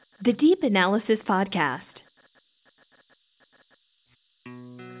The Deep Analysis Podcast.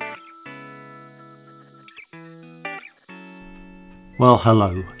 Well,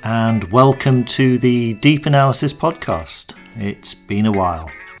 hello, and welcome to the Deep Analysis Podcast. It's been a while,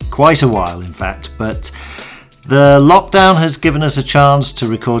 quite a while in fact, but the lockdown has given us a chance to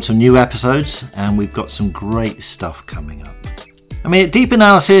record some new episodes, and we've got some great stuff coming up. At Deep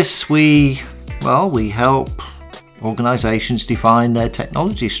Analysis, we help organizations define their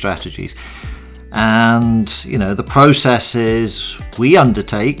technology strategies. And, the processes we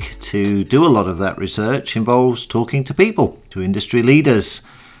undertake to do a lot of that research involves talking to people, to industry leaders.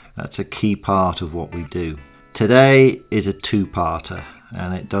 That's a key part of what we do. Today is a two-parter,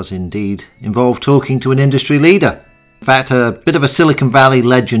 and it does indeed involve talking to an industry leader. In fact, a bit of a Silicon Valley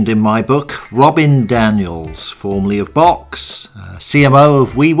legend in my book, Robin Daniels, formerly of Box, CMO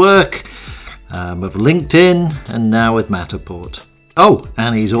of WeWork, of LinkedIn, and now with Matterport. Oh,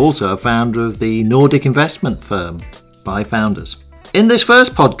 and he's also a founder of the Nordic investment firm, By Founders. In this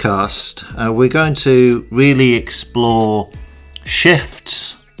first podcast, we're going to really explore shifts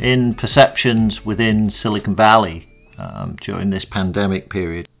in perceptions within Silicon Valley during this pandemic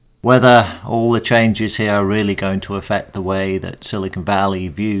period. Whether all the changes here are really going to affect the way that Silicon Valley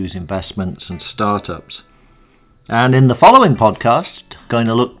views investments and startups. And in the following podcast, going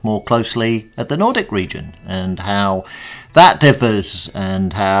to look more closely at the Nordic region and how that differs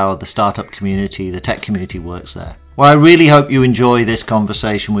and how the startup community, the tech community works there. Well, I really hope you enjoy this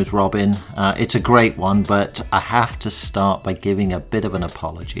conversation with Robin. It's a great one, but I have to start by giving a bit of an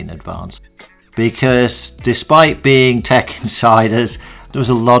apology in advance. Because despite being tech insiders, there was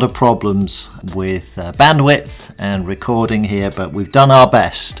a lot of problems with bandwidth and recording here, but we've done our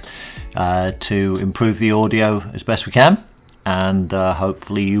best to improve the audio as best we can, and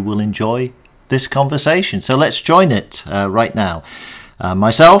hopefully you will enjoy this conversation. So let's join it right now.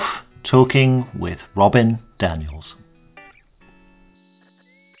 Myself talking with Robin Daniels.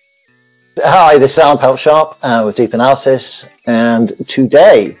 Hi, this is Alan Peltz-Sharp with Deep Analysis, and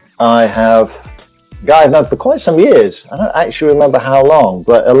today I have a guy I've known for quite some years. I don't actually remember how long,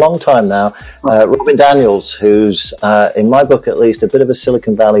 but a long time now. Robin Daniels, who's, in my book at least, a bit of a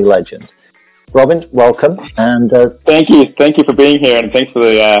Silicon Valley legend. Robin, welcome. And thank you for being here, and thanks for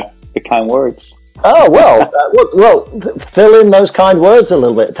the kind words. Oh, well, fill in those kind words a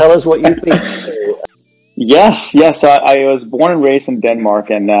little bit. Tell us what you've been through. Yes. So I was born and raised in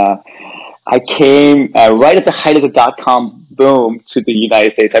Denmark, and I came right at the height of the dot-com boom to the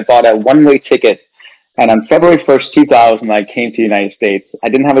United States. I bought a one-way ticket, and on February 1st, 2000, I came to the United States. I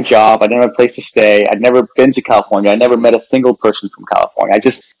didn't have a job. I didn't have a place to stay. I'd never been to California. I never met a single person from California. I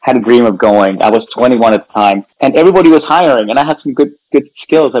just had a dream of going. I was 21 at the time, and everybody was hiring, and I had some good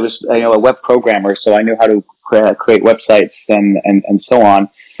skills. I was a web programmer, so I knew how to create websites and so on.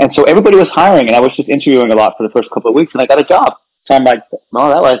 And so everybody was hiring, and I was just interviewing a lot for the first couple of weeks, and I got a job. So I'm like,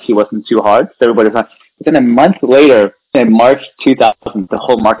 well, that actually wasn't too hard. So everybody was hiring. But then a month later, in March 2000, the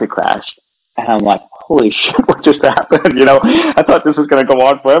whole market crashed. And I'm like, holy shit, what just happened? I thought this was going to go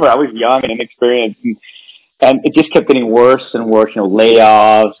on forever. I was young and inexperienced, and it just kept getting worse and worse,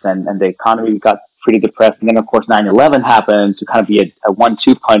 layoffs, and the economy got pretty depressed. And then, of course, 9/11 happened to kind of be a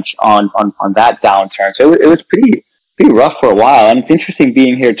 1-2 punch on that downturn. So it was pretty rough for a while. And it's interesting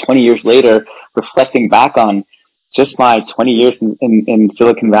being here 20 years later, reflecting back on just my 20 years in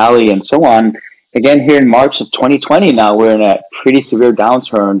Silicon Valley and so on. Again, here in March of 2020 now, we're in a pretty severe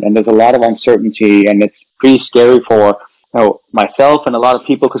downturn, and there's a lot of uncertainty, and it's pretty scary for myself and a lot of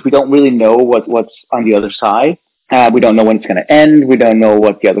people, because we don't really know what's on the other side. We don't know when it's going to end. We don't know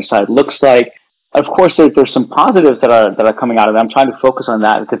what the other side looks like. Of course, there's some positives that are coming out of it. I'm trying to focus on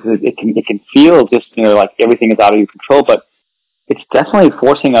that because it can feel just like everything is out of your control, but it's definitely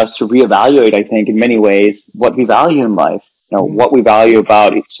forcing us to reevaluate, I think, in many ways, what we value in life. What we value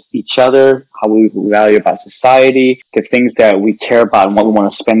about each other, how we value about society, the things that we care about and what we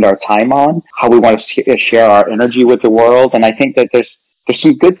want to spend our time on, how we want to share our energy with the world. And I think that there's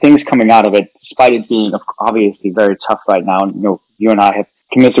some good things coming out of it, despite it being obviously very tough right now. And, you and I have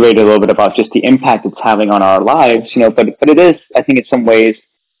commiserated a little bit about just the impact it's having on our lives, but it is, I think, in some ways,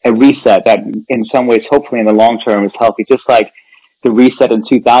 a reset that in some ways, hopefully in the long term, is healthy. Just like the reset in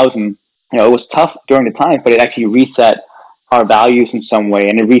 2000, it was tough during the time, but it actually reset our values in some way,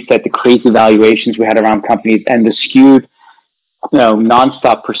 and it reset the crazy valuations we had around companies and the skewed,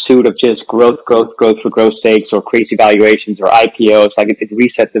 nonstop pursuit of just growth for growth's sakes, or crazy valuations or IPOs. Like it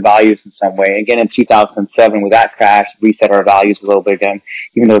reset the values in some way. Again, in 2007, with that crash, it reset our values a little bit again,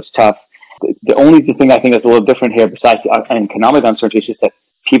 even though it's tough. The only thing I think is a little different here, besides an economic uncertainty, is just that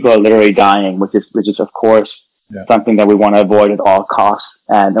people are literally dying, which is of course something that we want to avoid at all costs.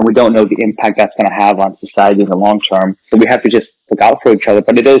 And we don't know the impact that's going to have on society in the long term. So we have to just look out for each other.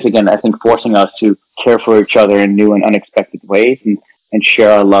 But it is, again, I think, forcing us to care for each other in new and unexpected ways and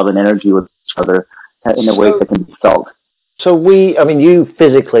share our love and energy with each other in a way that can be felt. So you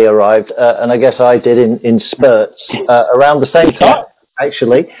physically arrived, and I guess I did in spurts around the same time,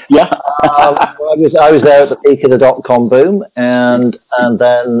 actually. Yeah. I was there at the peak of the dot-com boom, and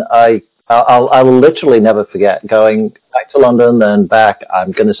then I will literally never forget going back to London, then back,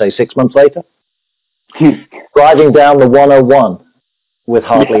 I'm going to say 6 months later, driving down the 101 with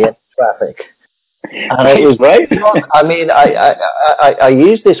hardly any traffic. And it was right. I mean, I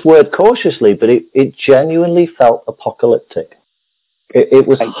use this word cautiously, but it genuinely felt apocalyptic. It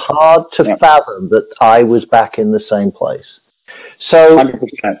was hard to fathom that I was back in the same place. So,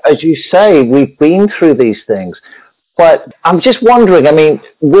 100%. as you say, we've been through these things. But I'm just wondering, I mean,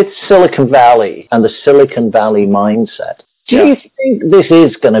 with Silicon Valley and the Silicon Valley mindset, do you think this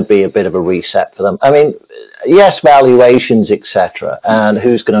is going to be a bit of a reset for them? I mean, yes, valuations, etc., and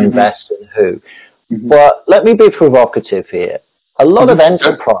who's going to invest in who. But let me be provocative here. A lot of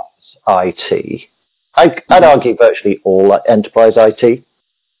enterprise IT, I'd argue virtually all enterprise IT,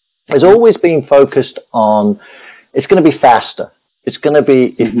 has always been focused on it's going to be faster, it's going to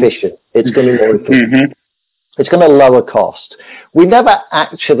be efficient, it's going to be more efficient, it's going to lower cost. We never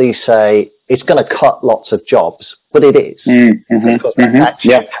actually say it's going to cut lots of jobs, but it is. Because that's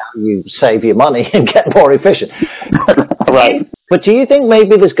actually how you save your money and get more efficient. Right. But do you think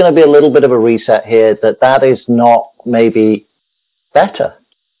maybe there's going to be a little bit of a reset here that is not maybe better?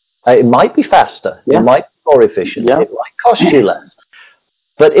 It might be faster. It might be more efficient. It might cost you less.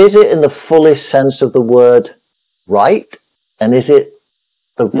 But is it in the fullest sense of the word right? And is it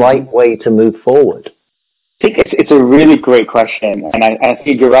the right way to move forward? I think it's a really great question. And I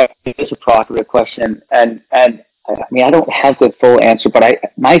think you're right. It's a provocative question. And I mean, I don't have the full answer, but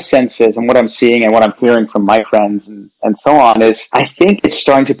my sense is, and what I'm seeing and what I'm hearing from my friends and so on is, I think it's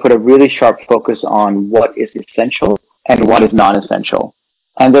starting to put a really sharp focus on what is essential and what is non-essential.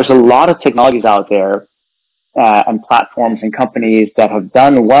 And there's a lot of technologies out there and platforms and companies that have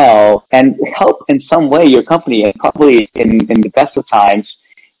done well and help in some way your company, and probably in the best of times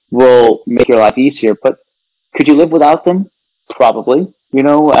will make your life easier. But could you live without them? Probably.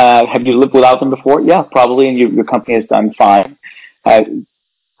 Have you lived without them before? Yeah, probably, and your company has done fine.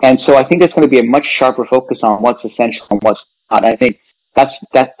 And so I think there's going to be a much sharper focus on what's essential and what's not. I think that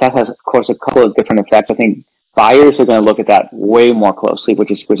has, of course, a couple of different effects. I think buyers are going to look at that way more closely,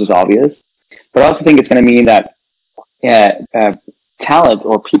 which is obvious. But I also think it's going to mean that talent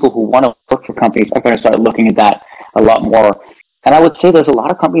or people who want to work for companies are going to start looking at that a lot more. And I would say there's a lot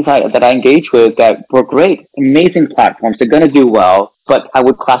of companies that I engage with that were great, amazing platforms. They're going to do well, but I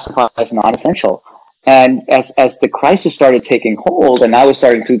would classify as non-essential. And as the crisis started taking hold, and I was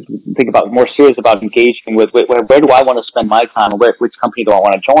starting to think about more serious about engaging with where do I want to spend my time, and which company do I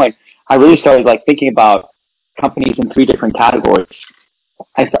want to join, I really started thinking about companies in three different categories.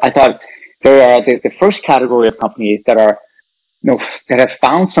 I thought there are the first category of companies that are that have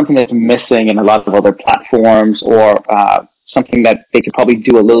found something that's missing in a lot of other platforms, or something that they could probably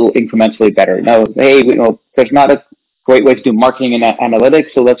do a little incrementally better. There's not a great way to do marketing and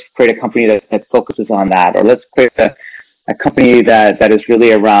analytics, so let's create a company that focuses on that, or let's create a company that is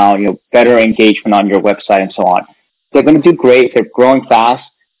really around better engagement on your website and so on. They're going to do great. They're growing fast,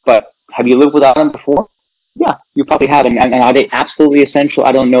 but have you lived without them before? Yeah, you probably have. And are they absolutely essential?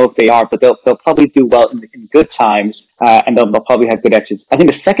 I don't know if they are, but they'll probably do well in good times, and they'll probably have good exits. I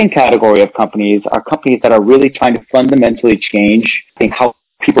think the second category of companies are companies that are really trying to fundamentally change, how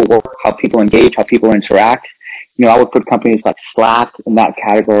people work, how people engage, how people interact. I would put companies like Slack in that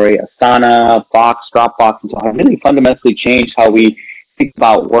category, Asana, Box, Dropbox, and so on. Really fundamentally change how we think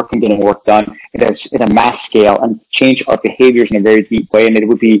about work and getting work done in a mass scale, and change our behaviors in a very deep way. And it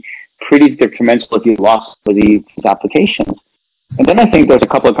would be pretty detrimental if you lost for these applications. And then I think there's a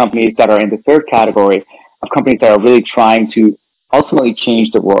couple of companies that are in the third category of companies that are really trying to ultimately change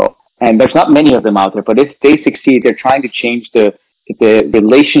the world. And there's not many of them out there, but if they succeed, they're trying to change the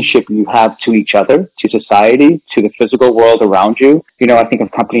relationship you have to each other, to society, to the physical world around you. I think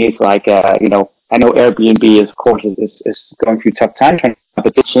of companies like, I know Airbnb, of course, is going through tough times,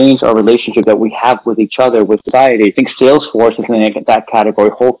 but they change our relationship that we have with each other, with society. I think Salesforce is in that category.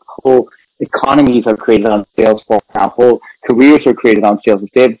 Whole economies are created on Salesforce now. Whole careers are created on Salesforce.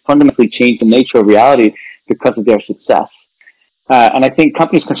 They have fundamentally changed the nature of reality because of their success. And I think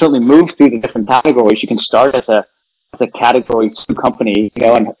companies can certainly move through the different categories. You can start as a category 2 company,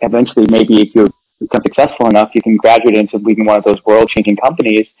 and eventually maybe if you're become successful enough, you can graduate into being one of those world-changing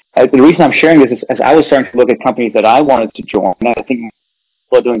companies. The reason I'm sharing this is as I was starting to look at companies that I wanted to join, and I think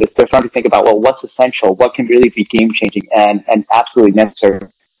people are doing this, they're starting to think about, well, what's essential, what can really be game-changing and absolutely necessary.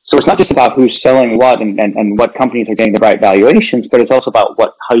 So it's not just about who's selling what and what companies are getting the right valuations, but it's also about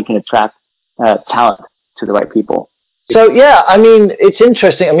how you can attract talent to the right people. So, yeah, I mean, it's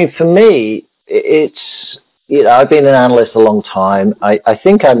interesting. I mean, for me, it's, I've been an analyst a long time. I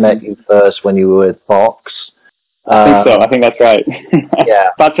think I met you first when you were with Box. I think so. I think that's right. Yeah.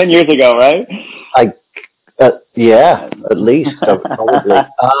 About 10 years ago, right? Yeah, at least, probably.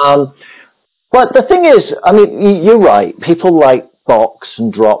 But the thing is, I mean, you're right. People like Box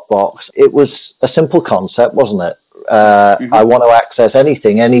and Dropbox. It was a simple concept, wasn't it? I want to access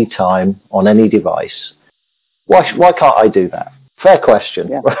anything, anytime, on any device. Why can't I do that? Fair question.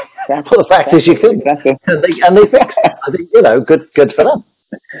 Yeah, right? exactly, But the fact is you couldn't. Exactly. And they fixed it. I think, good for them.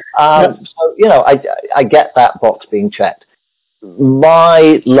 So, I get that box being checked.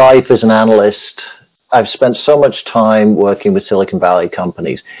 My life as an analyst, I've spent so much time working with Silicon Valley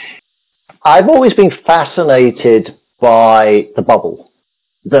companies. I've always been fascinated by the bubble,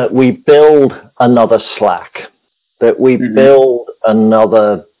 that we build another Slack, that we build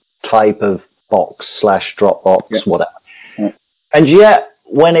another type of box/Dropbox, whatever. Yep. And yet,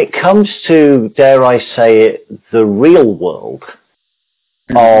 when it comes to, dare I say it, the real world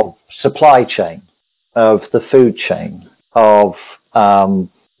of supply chain, of the food chain, of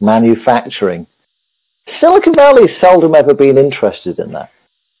manufacturing, Silicon Valley has seldom ever been interested in that.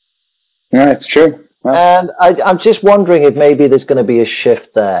 Yeah, it's true. Well, and I'm just wondering if maybe there's going to be a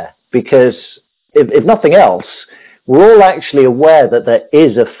shift there, because if nothing else, we're all actually aware that there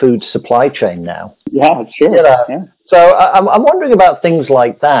is a food supply chain now. Yeah, it's true. Yeah. So I'm wondering about things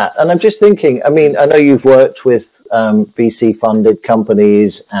like that. And I'm just thinking, I mean, I know you've worked with VC-funded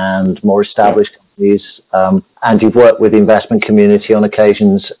companies and more established companies, and you've worked with the investment community on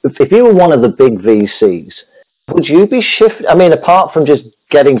occasions. If you were one of the big VCs, would you be shifting, I mean, apart from just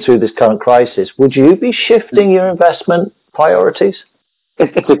getting through this current crisis, would you be shifting your investment priorities?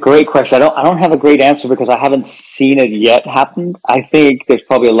 It's a great question. I don't have a great answer because I haven't seen it yet happen. I think there's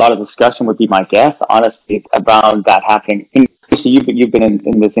probably a lot of discussion, would be my guess, honestly, around that happening. You've been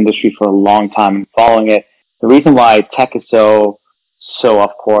in this industry for a long time and following it. The reason why tech is so of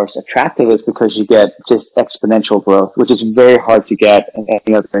course attractive is because you get just exponential growth, which is very hard to get in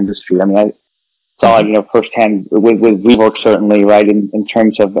any other industry. I mean, I saw it, firsthand with WeWork, certainly, right? In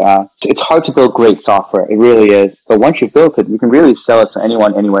terms of, it's hard to build great software. It really is. But once you've built it, you can really sell it to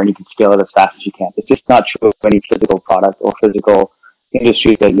anyone, anywhere, and you can scale it as fast as you can. It's just not true of any physical product or physical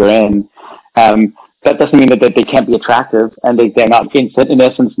industry that you're in. That doesn't mean that they can't be attractive and they're not, in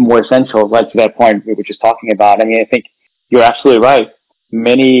essence, more essential, right, to that point we were just talking about. I mean, I think you're absolutely right.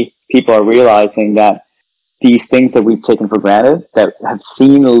 Many people are realizing that these things that we've taken for granted that have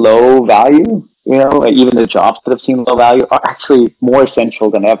seen low value, even the jobs that have seen low value are actually more essential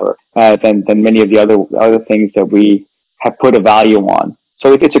than ever, than many of the other things that we have put a value on.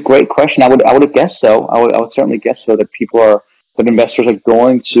 So it's a great question. I would guess so. I would certainly guess so that that investors are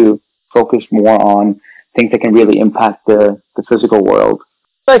going to focus more on things that can really impact the physical world.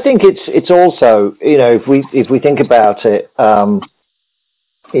 I think it's also, if we think about it,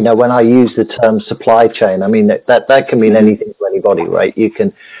 when I use the term supply chain, I mean that can mean anything to anybody, right? You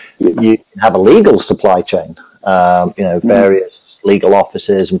can have a legal supply chain, various legal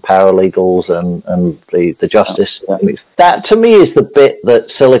offices and paralegals and the justice. That to me is the bit that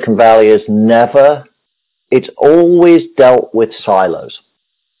Silicon Valley has it's always dealt with silos.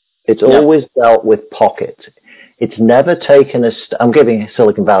 It's always dealt with pockets. It's never taken I'm giving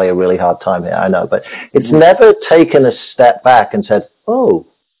Silicon Valley a really hard time here, I know, but it's never taken a step back and said, oh,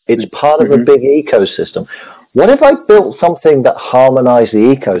 it's part of a big ecosystem. What if I built something that harmonized the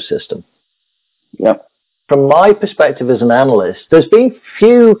ecosystem? Yep. From my perspective as an analyst, there's been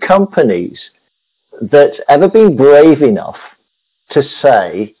few companies that's ever been brave enough to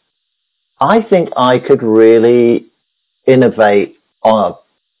say, I think I could really innovate on a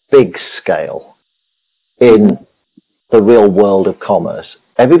big scale in the real world of commerce.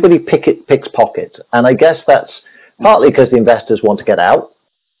 Everybody picks pockets. And I guess that's partly because the investors want to get out,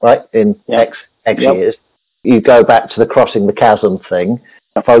 right, in X years. You go back to the crossing the chasm thing,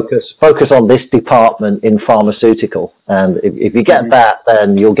 focus on this department in pharmaceutical. And if you get that,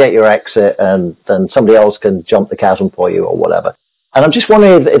 then you'll get your exit and then somebody else can jump the chasm for you or whatever. And I'm just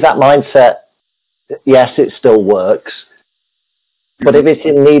wondering if that mindset, yes, it still works, but if it's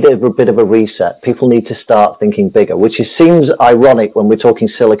in need of a bit of a reset, people need to start thinking bigger, which seems ironic when we're talking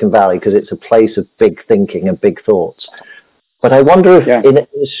Silicon Valley because it's a place of big thinking and big thoughts. But I wonder if in a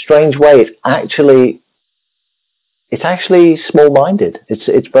strange way, it's actually small-minded.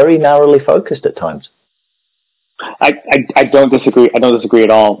 It's very narrowly focused at times. I don't disagree. I don't disagree at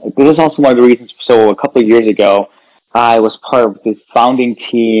all. This is also one of the reasons. So a couple of years ago, I was part of the founding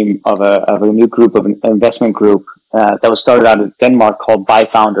team of a new group, of an investment group that was started out in Denmark called By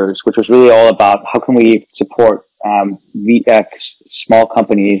Founders, which was really all about how can we support small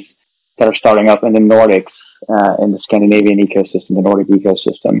companies that are starting up in the Nordics, in the Scandinavian ecosystem, the Nordic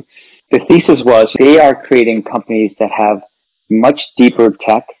ecosystem. The thesis was they are creating companies that have much deeper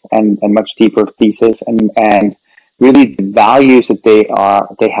tech and much deeper thesis and really the values that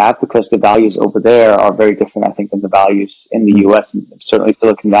they have, because the values over there are very different, I think, than the values in the US and certainly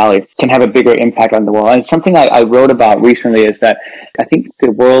Silicon Valley, can have a bigger impact on the world. And something I wrote about recently is that I think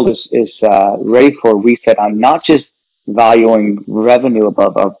the world is ready for a reset on not just valuing revenue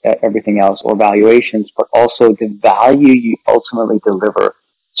above everything else or valuations, but also the value you ultimately deliver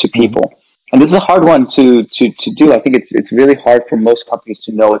to people. And this is a hard one to do. I think it's really hard for most companies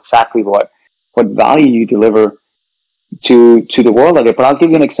to know exactly what value you deliver to the world of it. But I'll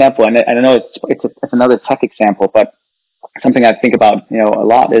give you an example, and I know it's another tech example, but something I think about a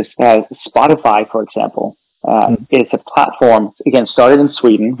lot is Spotify, for example. It's a platform, again, started in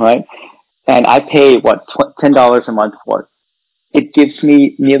Sweden, right? And I pay $10 a month for it. It gives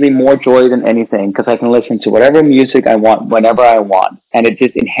me nearly more joy than anything, because I can listen to whatever music I want whenever I want, and it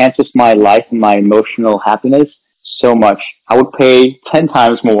just enhances my life and my emotional happiness so much. I would pay 10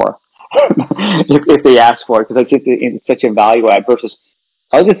 times more if they ask for it, because it's such a value add versus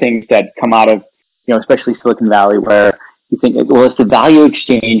other things that come out of, especially Silicon Valley, where you think, well, is the value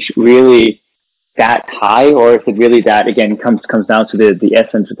exchange really that high, or is it really that, again, comes down to the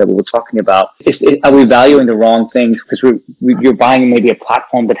essence that we were talking about? Are we valuing the wrong things because you're buying maybe a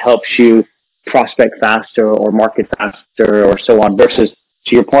platform that helps you prospect faster or market faster or so on, versus,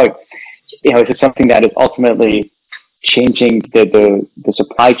 to your point, is it something that is ultimately changing the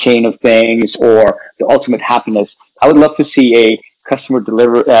supply chain of things or the ultimate happiness? I would love to see a customer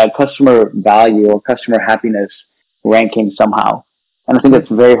value or customer happiness ranking somehow. And I think that's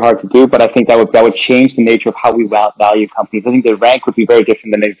very hard to do, but I think that would change the nature of how we value companies. I think the rank would be very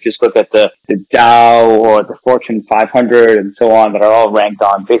different than if you just look at the Dow or the Fortune 500 and so on, that are all ranked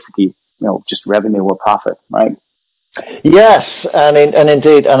on basically, just revenue or profit, right? Yes, and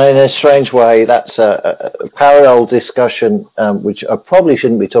indeed, and in a strange way, that's a parallel discussion, which I probably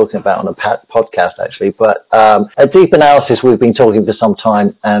shouldn't be talking about on a podcast, actually. But at Deep Analysis, we've been talking for some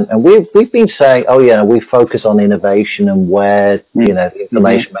time, and we've been saying, we focus on innovation and where the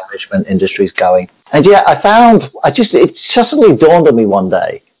information management industry is going. And it suddenly dawned on me one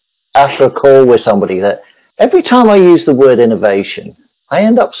day after a call with somebody that every time I use the word innovation, I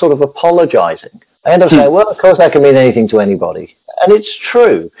end up sort of apologizing. I end up saying, well, of course, that can mean anything to anybody. And it's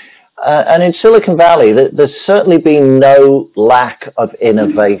true. And in Silicon Valley, there's certainly been no lack of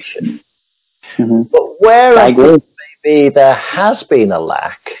innovation. But where I think maybe there has been a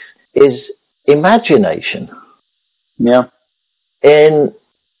lack is imagination. Yeah. In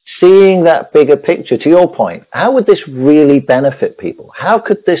seeing that bigger picture, to your point, how would this really benefit people? How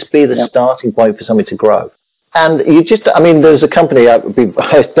could this be the starting point for something to grow? And there's a company, I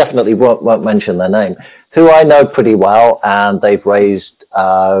definitely won't mention their name, who I know pretty well, and they've raised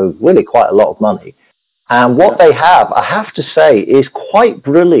really quite a lot of money. And what they have, I have to say, is quite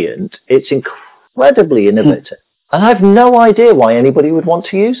brilliant. It's incredibly innovative. And I have no idea why anybody would want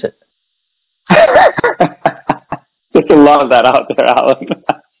to use it. There's a lot of that out there, Alan.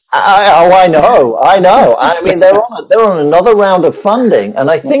 I know. I mean, they're on another round of funding, and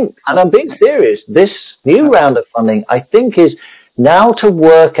I think, and I'm being serious, this new round of funding, I think, is now to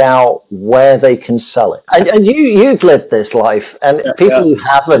work out where they can sell it. And you've lived this life, and people who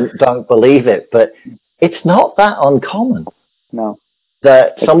haven't don't believe it, but it's not that uncommon. No.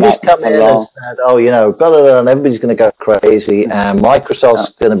 That somebody's come in and said, and everybody's going to go crazy, and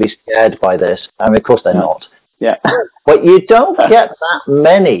Microsoft's going to be scared by this. I mean, of course they're not. Yeah. But you don't get that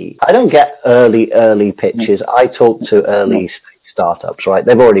many. I don't get early pitches. I talk to early startups, right?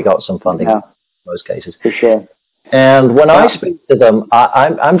 They've already got some funding in most cases. For sure. And when I speak to them,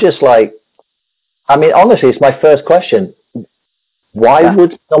 I'm just like, I mean, honestly, it's my first question. Why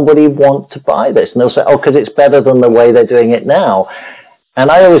would somebody want to buy this? And they'll say, because it's better than the way they're doing it now.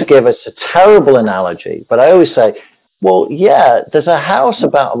 And I always give us a terrible analogy, but I always say, well, yeah, there's a house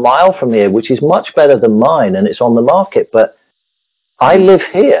about a mile from here, which is much better than mine, and it's on the market, but I live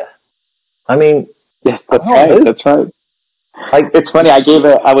here. I mean... Yeah, that's right. It's funny,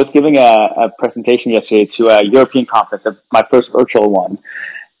 I was giving a presentation yesterday to a European conference, my first virtual one,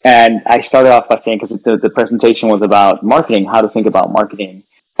 And I started off by saying, because the presentation was about marketing, how to think about marketing.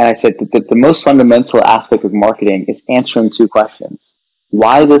 And I said that the most fundamental aspect of marketing is answering two questions.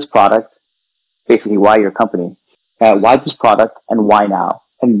 Why this product? Basically, why your company? Why this product, and why now?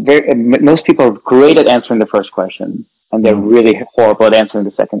 And most people are great at answering the first question, and they're really horrible at answering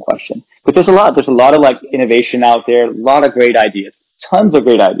the second question. But there's a lot of like innovation out there, a lot of great ideas, tons of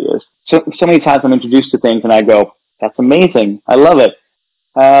great ideas. So many times I'm introduced to things and I go, that's amazing, I love it,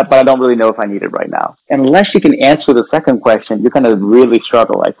 but I don't really know if I need it right now. Unless you can answer the second question, you're going to really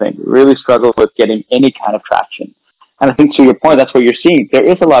struggle. I think really struggle with getting any kind of traction. And I think to your point, that's what you're seeing. There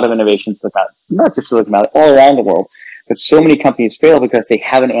is a lot of innovation, not just Silicon Valley, all around the world. But so many companies fail because they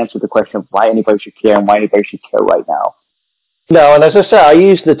haven't answered the question of why anybody should care and why anybody should care right now. No, and as I say, I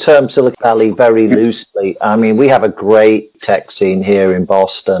use the term Silicon Valley very loosely. I mean, we have a great tech scene here in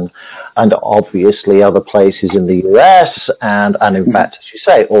Boston and obviously other places in the US and in fact, as you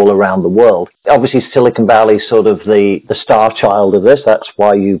say, all around the world. Obviously, Silicon Valley is sort of the star child of this. That's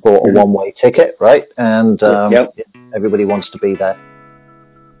why you bought a one-way ticket, right? And everybody wants to be there.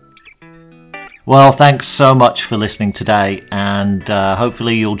 Well, thanks so much for listening today, and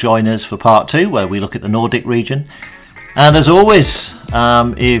hopefully you'll join us for part 2, where we look at the Nordic region. And as always,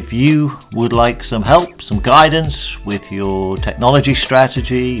 if you would like some help, some guidance with your technology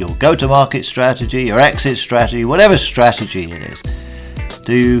strategy, your go-to-market strategy, your exit strategy, whatever strategy it is,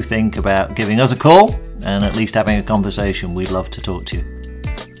 do think about giving us a call and at least having a conversation. We'd love to talk to you.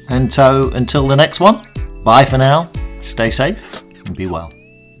 And so until the next one, bye for now, stay safe and be well.